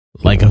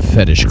like a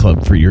fetish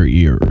club for your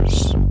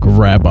ears.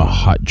 Grab a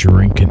hot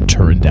drink and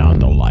turn down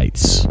the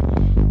lights.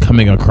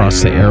 Coming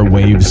across the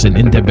airwaves and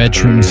into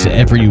bedrooms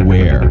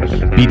everywhere,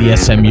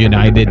 BDSM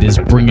United is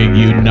bringing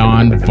you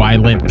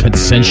non-violent,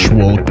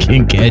 consensual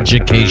kink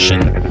education.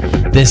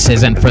 This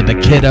isn't for the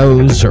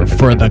kiddos or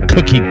for the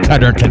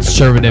cookie-cutter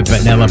conservative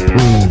vanilla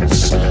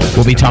prudes.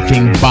 We'll be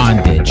talking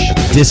bondage,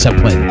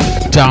 discipline,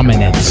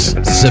 dominance,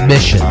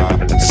 submission,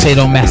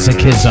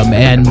 sadomasochism,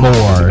 and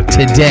more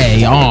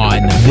today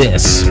on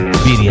this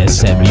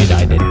BDSM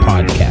United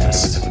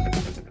podcast.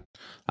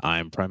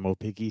 I'm Primal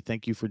Piggy.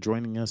 Thank you for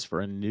joining us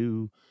for a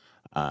new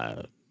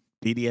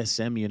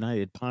BDSM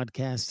United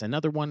podcast,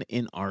 another one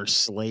in our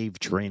slave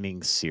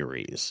training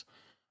series.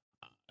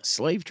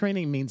 Slave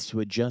training means to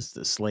adjust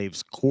the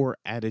slave's core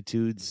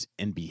attitudes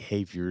and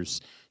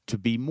behaviors to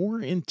be more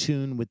in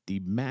tune with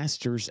the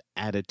master's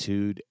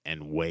attitude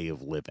and way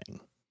of living.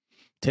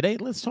 Today,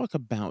 let's talk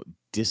about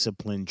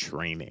discipline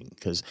training,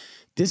 because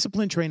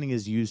discipline training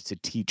is used to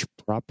teach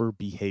proper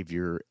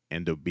behavior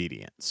and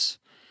obedience.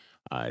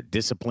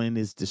 Discipline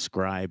is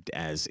described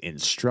as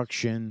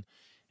instruction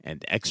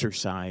and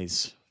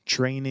exercise,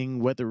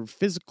 training, whether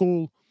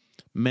physical,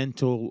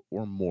 mental,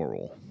 or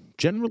moral.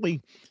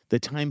 Generally, the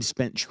time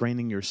spent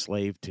training your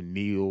slave to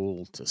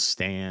kneel, to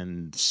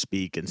stand,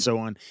 speak, and so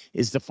on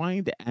is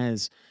defined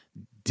as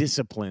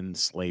disciplined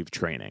slave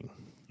training.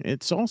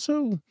 It's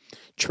also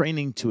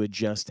training to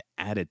adjust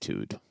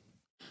attitude.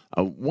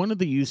 One of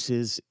the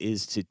uses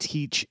is to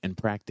teach and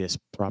practice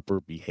proper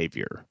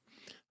behavior.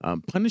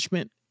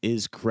 Punishment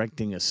is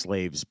correcting a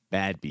slave's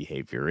bad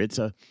behavior. It's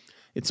a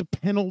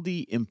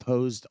penalty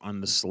imposed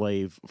on the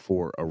slave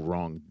for a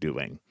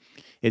wrongdoing.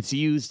 It's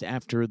used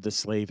after the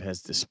slave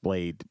has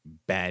displayed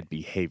bad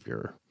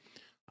behavior,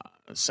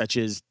 such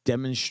as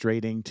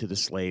demonstrating to the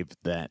slave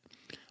that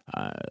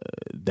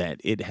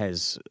it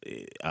has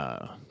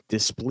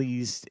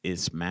displeased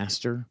its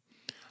master,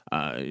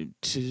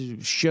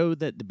 to show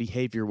that the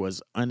behavior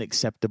was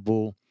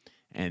unacceptable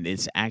and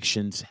its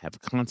actions have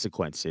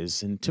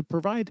consequences, and to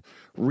provide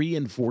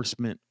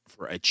reinforcement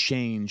for a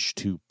change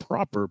to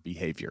proper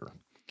behavior.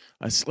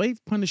 A slave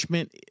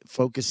punishment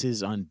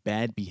focuses on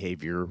bad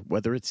behavior,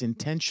 whether it's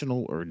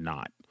intentional or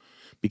not,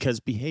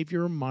 because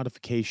behavior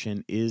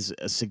modification is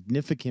a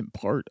significant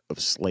part of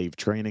slave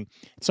training.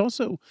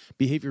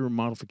 Behavior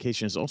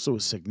modification is also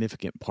a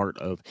significant part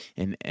of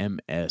an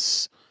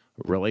MS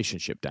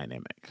relationship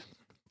dynamic.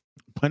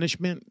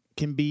 Punishment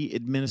can be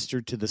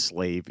administered to the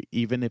slave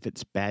even if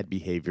its bad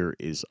behavior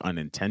is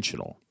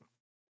unintentional.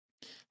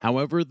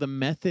 However, the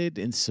method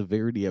and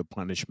severity of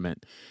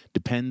punishment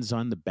depends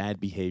on the bad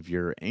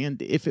behavior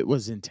and if it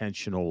was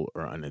intentional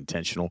or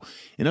unintentional.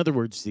 In other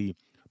words, the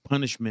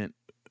punishment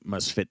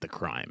must fit the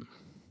crime.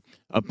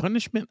 A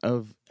punishment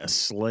of a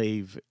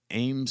slave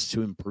aims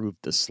to improve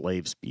the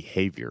slave's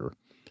behavior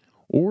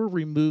or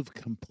remove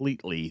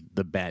completely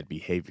the bad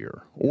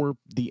behavior or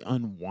the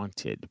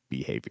unwanted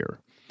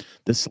behavior.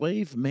 The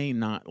slave may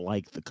not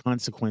like the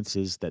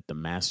consequences that the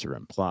master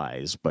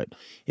implies, but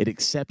it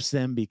accepts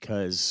them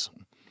because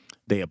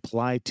they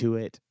apply to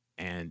it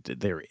and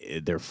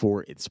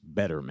therefore its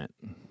betterment.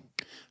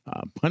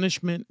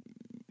 Punishment,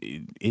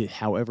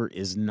 however,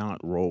 is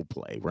not role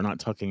play. We're not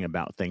talking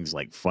about things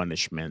like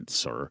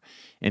punishments or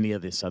any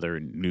of this other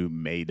new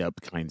made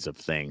up kinds of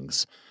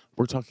things.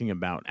 We're talking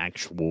about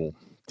actual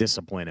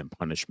discipline and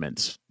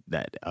punishments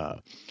that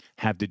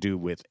have to do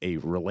with a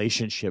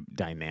relationship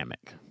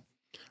dynamic.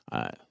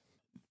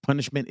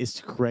 Punishment is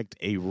to correct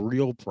a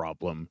real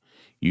problem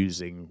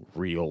using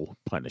real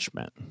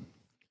punishment.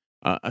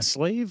 A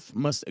slave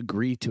must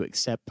agree to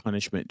accept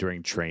punishment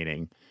during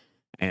training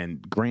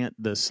and grant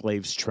the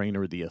slave's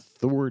trainer the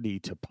authority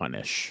to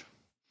punish.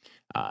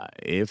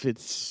 If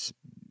it's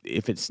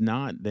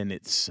not, then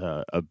it's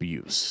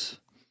abuse.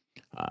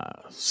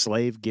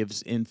 Slave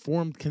gives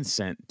informed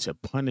consent to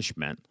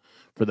punishment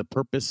for the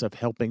purpose of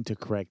helping to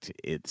correct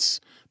its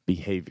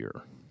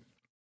behavior.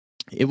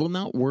 It will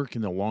not work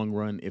in the long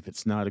run if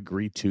it's not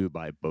agreed to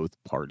by both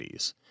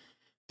parties.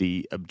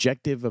 The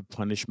objective of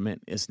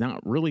punishment is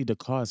not really to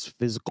cause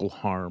physical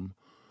harm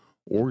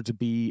or to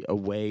be a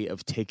way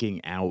of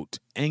taking out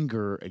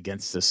anger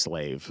against the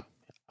slave.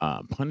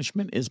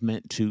 Punishment is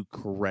meant to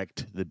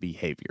correct the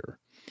behavior.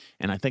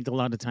 And I think a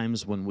lot of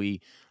times when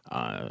we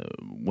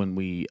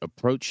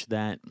approach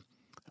that,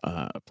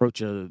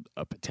 approach a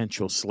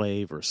potential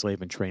slave or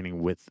slave in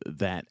training with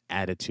that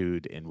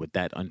attitude and with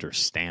that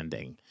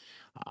understanding,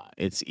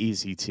 it's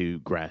easy to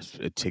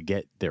grasp, to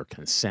get their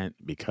consent,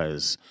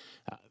 because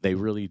they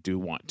really do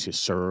want to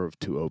serve,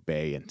 to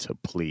obey, and to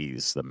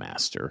please the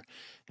master.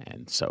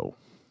 And so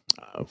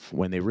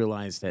when they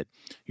realize that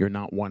you're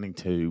not wanting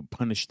to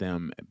punish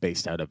them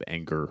based out of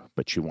anger,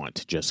 but you want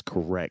to just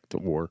correct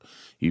or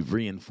you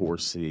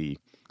reinforce the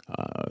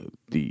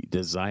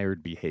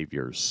desired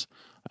behaviors,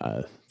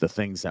 the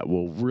things that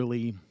will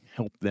really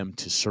help them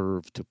to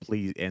serve, to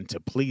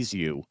please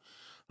you,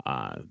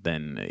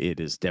 then it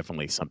is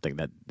definitely something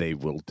that they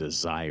will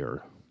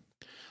desire.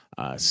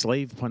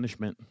 Slave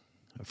punishment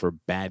for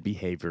bad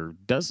behavior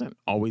doesn't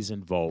always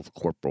involve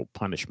corporal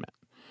punishment.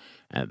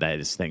 That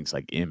is things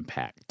like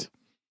impact.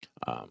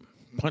 Um,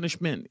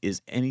 Punishment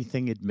is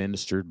anything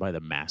administered by the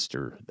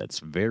master that's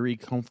very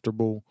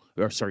comfortable,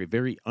 or sorry,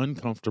 very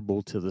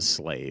uncomfortable to the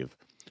slave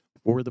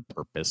for the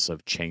purpose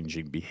of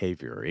changing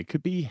behavior. It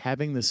could be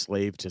having the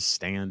slave to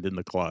stand in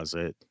the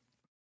closet,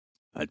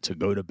 to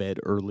go to bed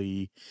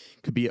early.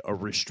 It could be a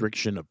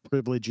restriction of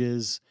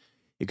privileges.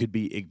 It could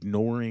be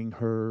ignoring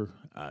her,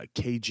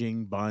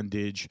 caging,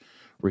 bondage,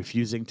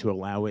 refusing to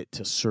allow it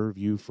to serve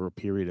you for a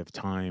period of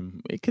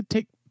time.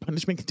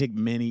 Punishment can take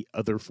many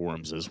other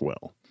forms as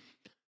well.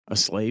 A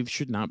slave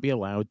should not be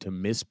allowed to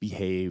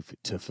misbehave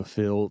to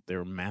fulfill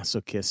their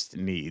masochist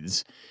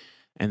needs,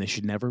 and they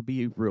should never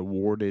be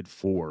rewarded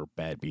for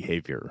bad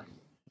behavior.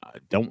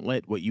 Don't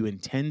let what you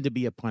intend to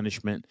be a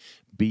punishment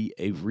be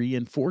a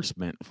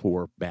reinforcement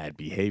for bad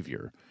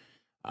behavior.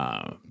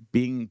 Uh,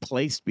 Being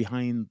placed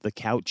behind the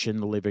couch in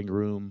the living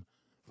room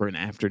for an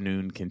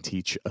afternoon can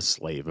teach a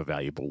slave a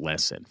valuable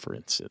lesson, for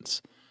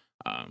instance.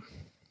 Um,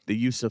 the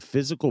use of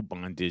physical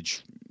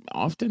bondage,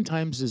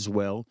 oftentimes as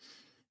well,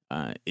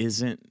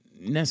 isn't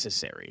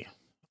necessary.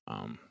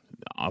 Um,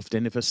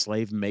 Often, if a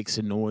slave makes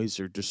a noise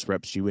or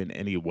disrupts you in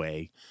any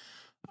way,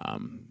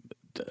 um,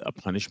 a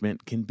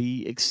punishment can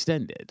be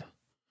extended.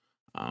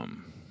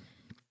 Um,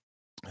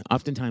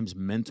 Oftentimes,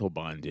 mental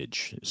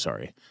bondage,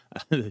 sorry,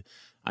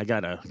 I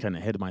got kind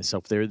of ahead of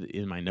myself there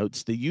in my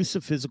notes. The use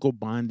of physical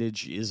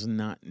bondage is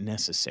not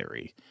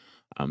necessary.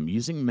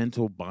 Using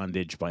mental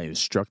bondage by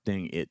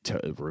instructing it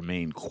to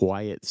remain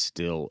quiet,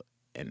 still,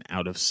 and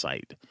out of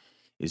sight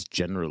is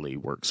generally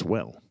works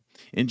well.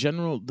 In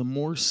general, the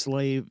more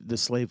the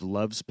slave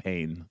loves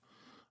pain,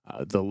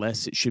 the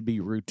less it should be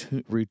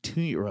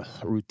routinely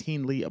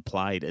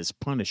applied as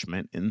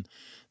punishment, and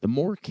the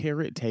more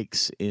care it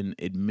takes in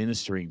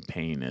administering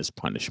pain as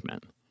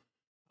punishment.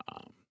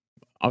 Um,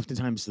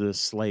 Oftentimes, the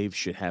slave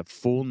should have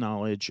full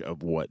knowledge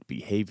of what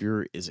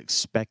behavior is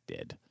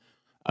expected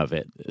of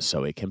it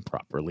so it can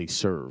properly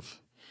serve.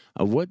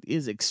 What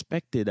is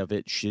expected of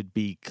it should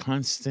be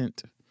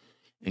constant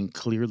and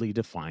clearly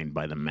defined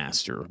by the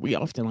master. We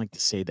often like to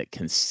say that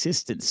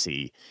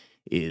consistency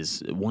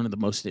is one of the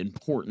most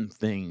important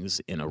things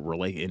in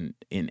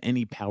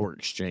any power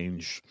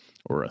exchange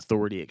or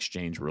authority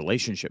exchange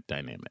relationship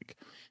dynamic.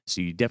 So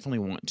you definitely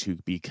want to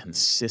be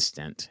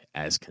consistent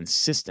as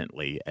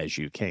consistently as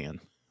you can.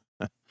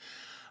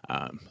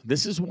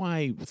 This is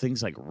why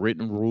things like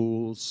written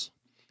rules,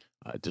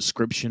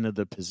 description of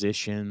the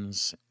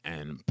positions,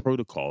 and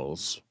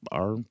protocols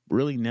are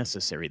really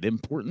necessary. The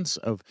importance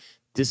of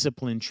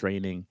discipline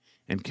training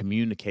and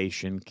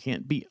communication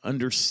can't be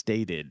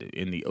understated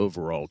in the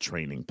overall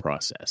training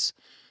process.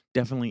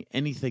 Definitely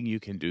anything you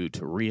can do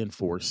to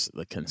reinforce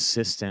the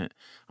consistent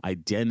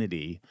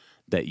identity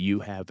that you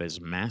have as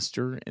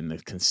master and the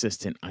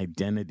consistent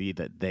identity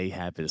that they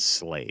have as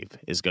slave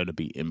is going to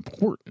be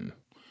important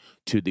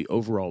to the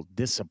overall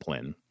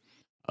discipline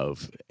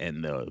of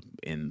and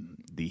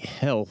the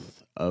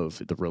health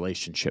of the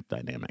relationship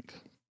dynamic.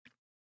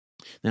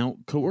 Now,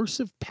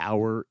 coercive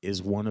power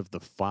is one of the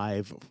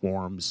five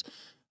forms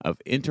of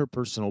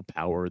interpersonal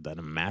power that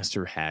a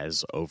master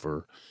has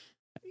over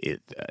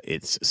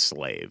its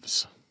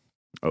slaves,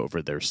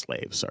 over their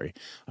slaves. Sorry,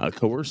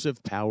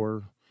 coercive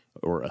power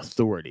or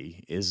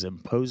authority is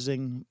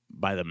imposing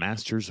by the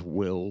master's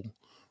will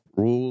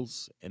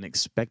rules and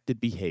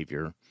expected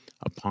behavior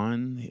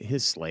upon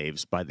his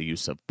slaves by the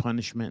use of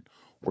punishment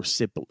or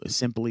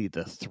simply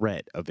the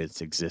threat of its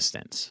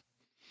existence.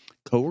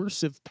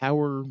 Coercive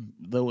power,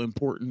 though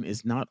important,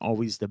 is not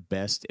always the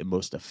best and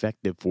most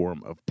effective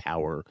form of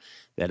power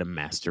that a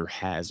master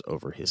has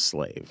over his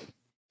slave.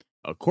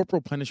 A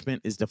corporal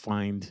punishment is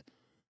defined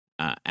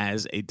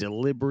as a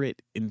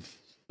deliberate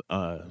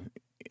uh,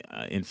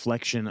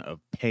 inflection of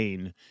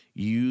pain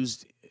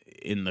used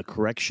in the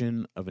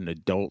correction of an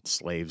adult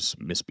slave's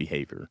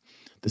misbehavior.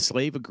 The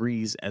slave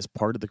agrees as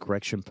part of the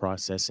correction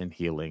process and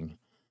healing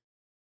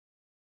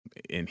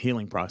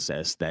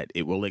process that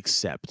it will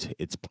accept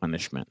its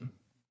punishment.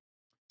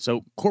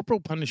 So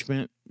corporal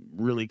punishment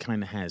really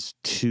kind of has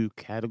two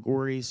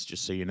categories,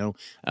 just so you know: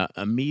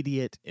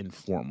 immediate and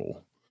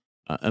formal.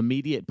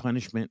 Immediate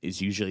punishment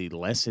is usually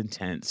less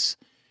intense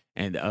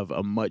and of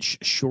a much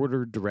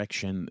shorter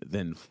direction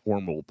than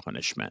formal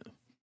punishment.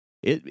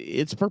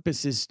 Its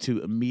purpose is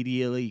to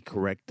immediately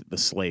correct the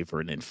slave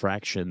for an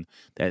infraction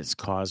that is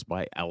caused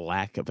by a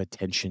lack of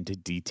attention to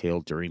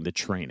detail during the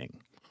training,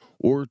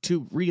 or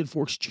to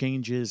reinforce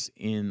changes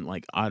in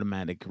like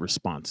automatic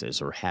responses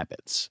or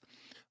habits,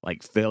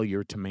 like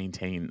failure to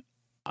maintain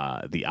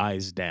the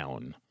eyes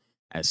down,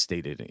 as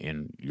stated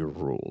in your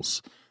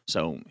rules.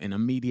 So, an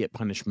immediate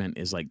punishment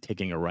is like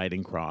taking a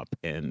riding crop,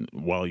 and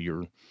while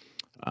you're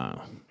uh,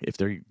 if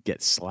they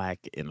get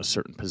slack in a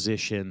certain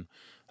position,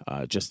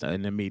 just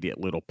an immediate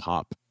little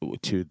pop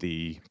to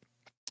the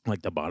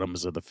like the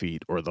bottoms of the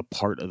feet or the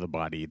part of the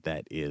body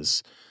that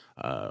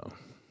uh,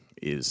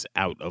 is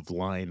out of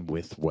line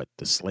with what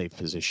the slave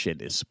position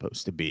is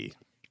supposed to be.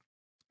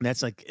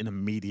 That's like an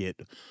immediate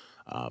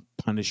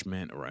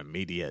punishment or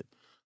immediate,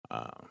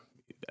 uh,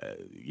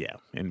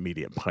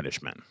 immediate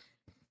punishment.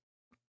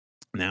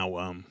 Now,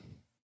 uh,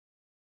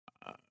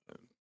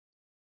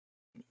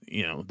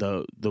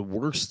 the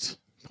worst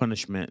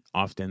punishment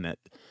often that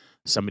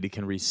somebody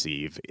can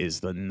receive is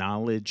the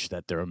knowledge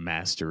that their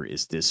master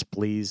is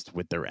displeased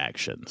with their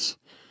actions.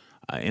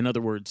 In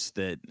other words,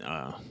 that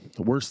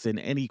worse than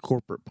any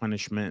corporate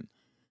punishment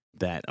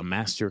that a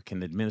master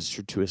can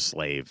administer to a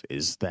slave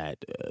is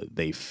that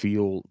they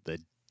feel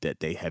that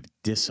they have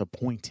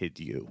disappointed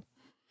you.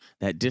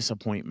 That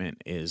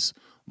disappointment is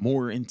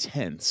more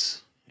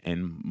intense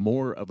and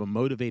more of a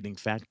motivating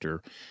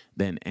factor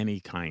than any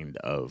kind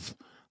of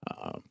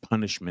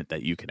punishment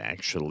that you can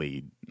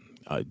actually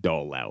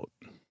dole out.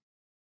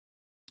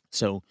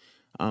 So,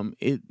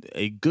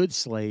 a good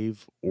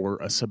slave or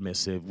a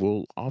submissive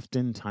will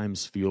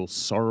oftentimes feel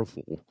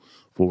sorrowful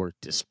for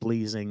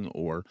displeasing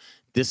or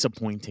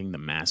disappointing the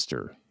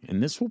master,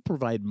 and this will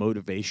provide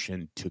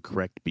motivation to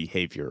correct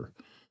behavior.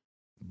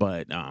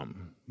 But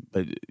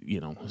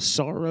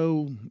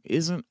sorrow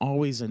isn't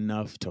always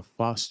enough to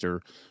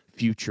foster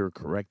future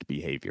correct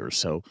behavior.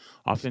 So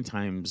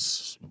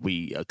oftentimes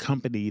we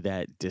accompany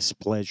that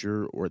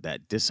displeasure or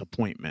that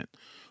disappointment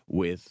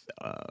with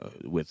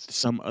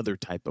some other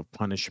type of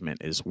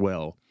punishment as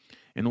well,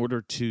 in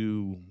order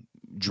to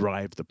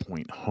drive the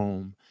point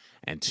home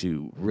and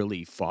to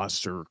really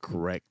foster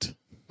correct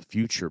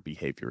future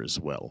behavior as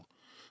well.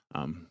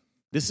 Um,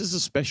 this is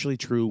especially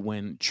true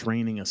when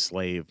training a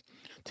slave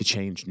to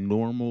change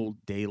normal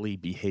daily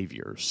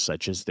behaviors,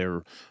 such as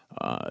their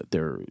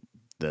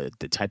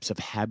the types of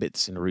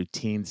habits and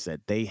routines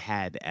that they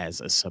had as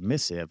a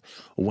submissive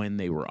when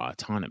they were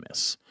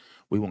autonomous.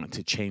 We want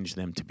to change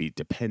them to be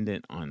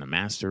dependent on the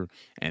master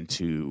and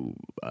to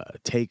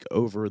take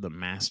over the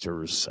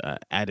master's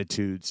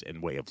attitudes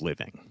and way of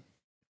living.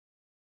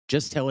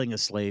 Just telling a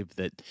slave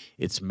that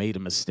it's made a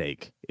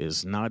mistake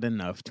is not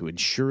enough to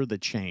ensure the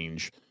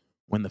change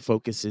when the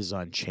focus is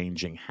on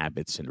changing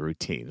habits and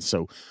routines.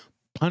 So,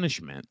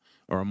 punishment,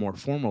 or a more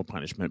formal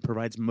punishment,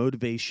 provides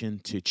motivation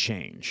to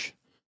change.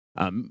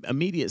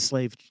 Immediate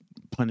slave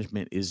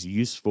punishment is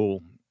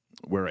useful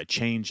where a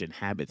change in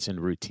habits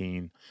and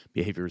routine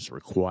behavior is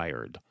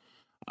required.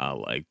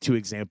 Like two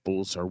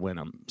examples are when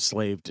a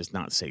slave does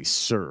not say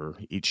 "sir"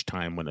 each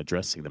time when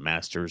addressing the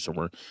masters,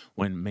 or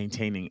when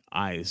maintaining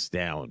eyes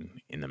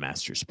down in the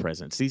master's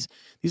presence.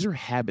 These are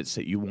habits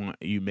that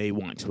you may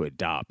want to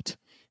adopt.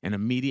 An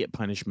immediate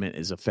punishment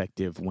is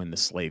effective when the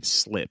slave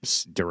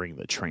slips during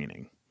the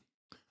training.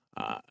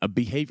 A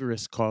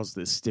behaviorist calls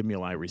this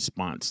stimuli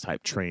response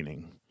type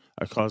training.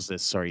 Or calls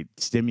this, sorry,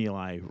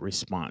 stimuli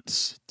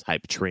response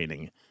type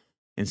training,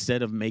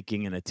 instead of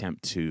making an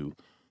attempt to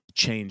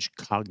change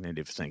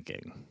cognitive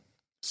thinking.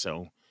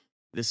 So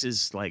this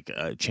is like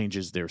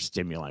changes their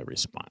stimuli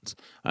response.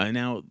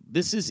 Now,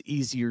 this is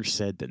easier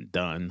said than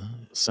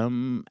done.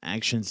 Some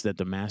actions that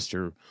the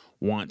master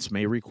wants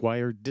may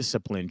require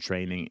discipline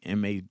training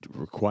and may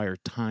require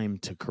time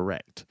to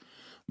correct.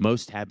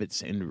 Most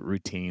habits and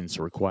routines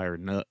require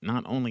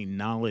not only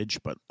knowledge,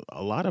 but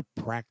a lot of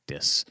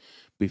practice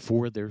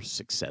before they're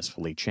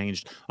successfully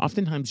changed.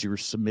 Oftentimes, your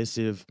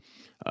submissive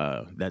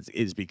that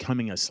is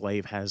becoming a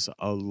slave has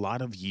a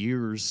lot of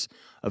years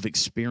of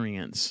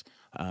experience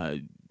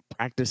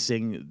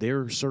practicing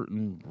their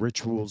certain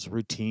rituals,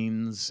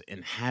 routines,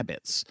 and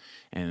habits,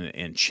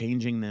 and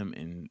changing them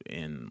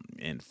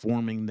and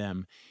forming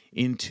them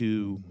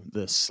into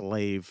the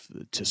slave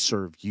to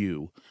serve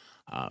you.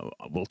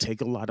 Will take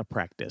a lot of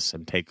practice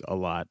and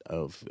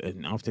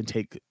often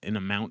take an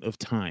amount of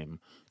time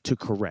to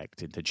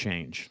correct and to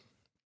change.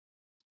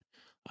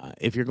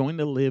 If you're going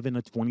to live in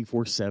a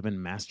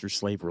 24/7 master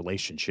slave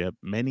relationship,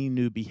 many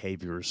new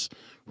behaviors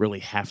really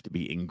have to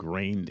be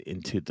ingrained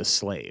into the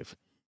slave.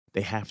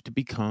 They have to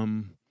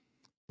become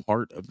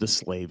part of the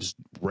slave's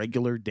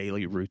regular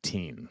daily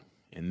routine.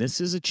 And this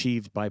is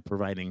achieved by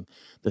providing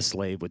the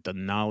slave with the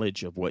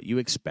knowledge of what you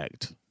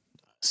expect,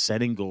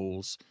 setting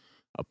goals,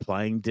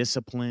 applying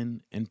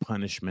discipline and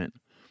punishment,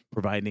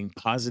 providing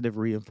positive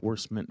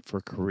reinforcement for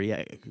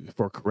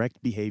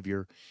correct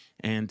behavior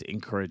and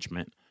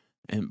encouragement.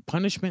 And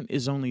punishment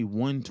is only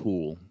one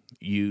tool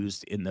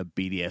used in the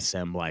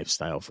BDSM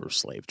lifestyle for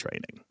slave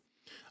training.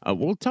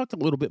 We'll talk a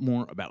little bit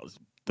more about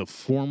the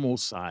formal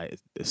side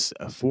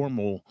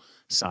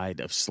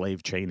of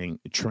slave training,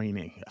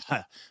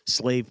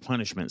 slave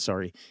punishment.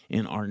 Sorry,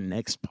 in our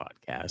next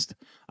podcast.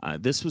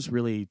 This was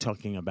really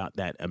talking about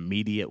that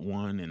immediate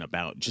one and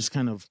about just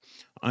kind of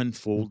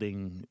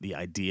unfolding the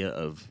idea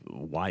of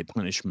why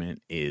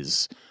punishment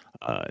is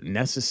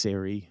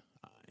necessary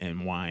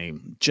and why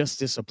just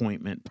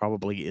disappointment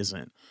probably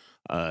isn't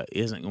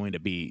going to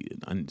be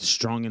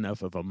strong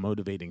enough of a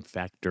motivating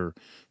factor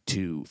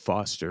to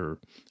foster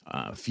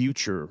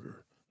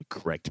future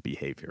correct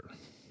behavior.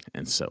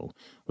 And so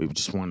we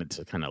just wanted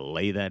to kind of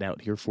lay that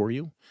out here for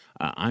you.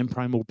 I'm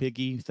Primal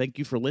Piggy. Thank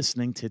you for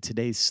listening to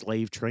today's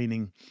slave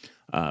training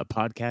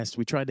podcast.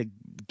 We try to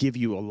give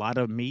you a lot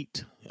of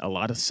meat, a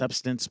lot of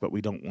substance, but we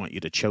don't want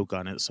you to choke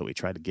on it. So we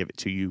try to give it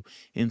to you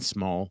in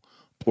small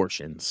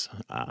portions.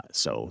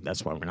 So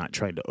that's why we're not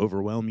trying to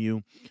overwhelm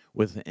you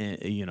with,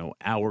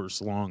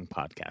 hours long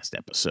podcast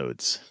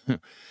episodes.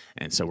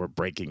 And so we're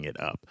breaking it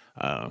up.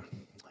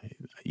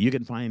 You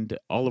can find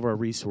all of our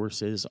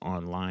resources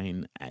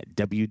online at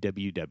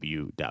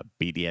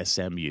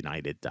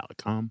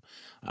www.bdsmunited.com.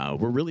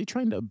 We're really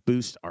trying to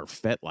boost our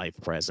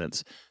FetLife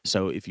presence.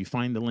 So if you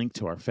find the link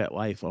to our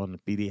FetLife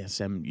on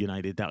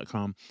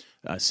bdsmunited.com,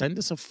 send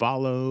us a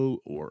follow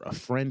or a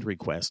friend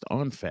request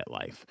on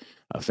FetLife.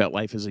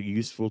 FetLife is a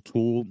useful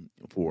tool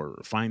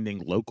for finding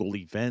local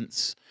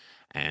events,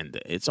 and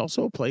it's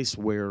also a place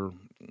where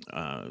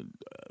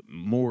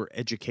more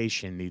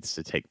education needs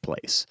to take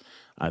place.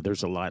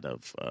 There's a lot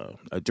of,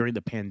 during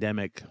the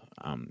pandemic,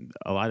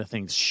 a lot of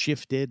things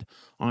shifted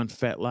on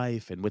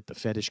FetLife and with the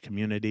fetish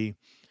community.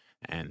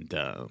 And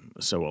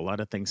so a lot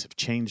of things have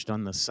changed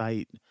on the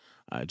site,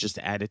 just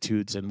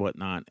attitudes and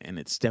whatnot. And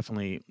it's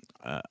definitely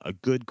a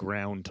good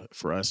ground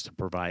for us to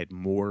provide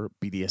more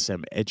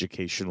BDSM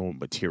educational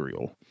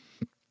material.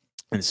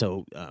 And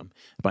so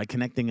by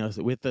connecting us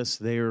with us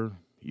there,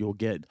 you'll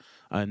get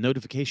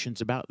notifications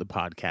about the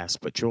podcast,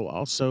 but you'll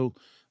also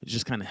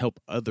just kind of help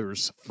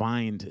others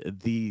find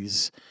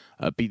these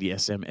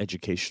BDSM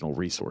educational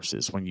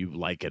resources. When you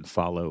like and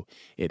follow,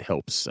 it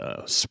helps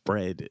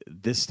spread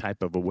this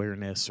type of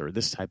awareness or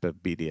this type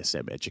of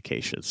BDSM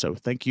education. So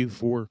thank you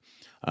for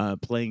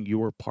playing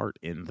your part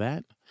in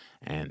that.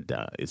 And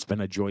it's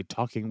been a joy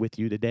talking with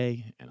you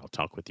today, and I'll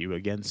talk with you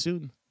again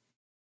soon.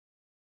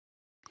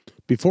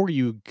 Before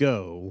you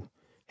go,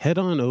 head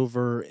on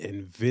over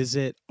and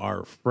visit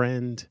our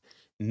friend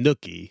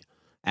Nookie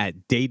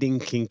at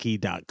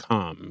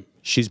datingkinky.com.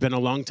 She's been a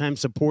longtime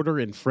supporter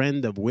and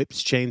friend of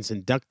Whips, Chains,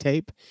 and Duct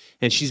Tape,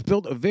 and she's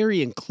built a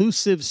very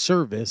inclusive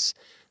service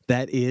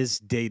that is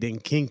Dating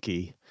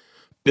Kinky.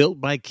 Built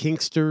by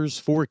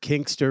kinksters, for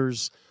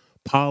kinksters,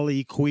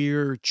 poly,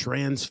 queer,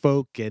 trans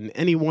folk, and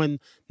anyone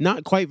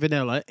not quite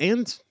vanilla,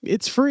 and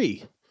it's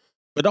free.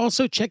 But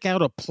also check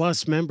out a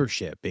Plus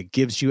membership. It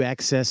gives you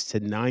access to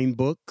 9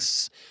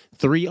 books,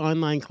 3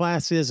 online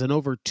classes, and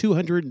over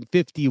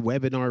 250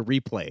 webinar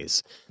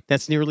replays.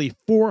 That's nearly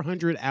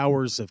 400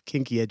 hours of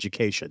kinky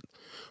education.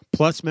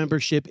 Plus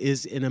membership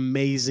is an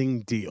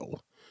amazing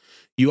deal.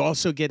 You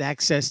also get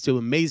access to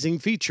amazing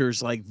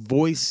features like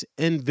voice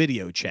and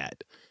video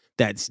chat.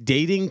 That's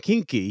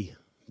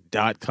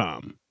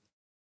datingkinky.com.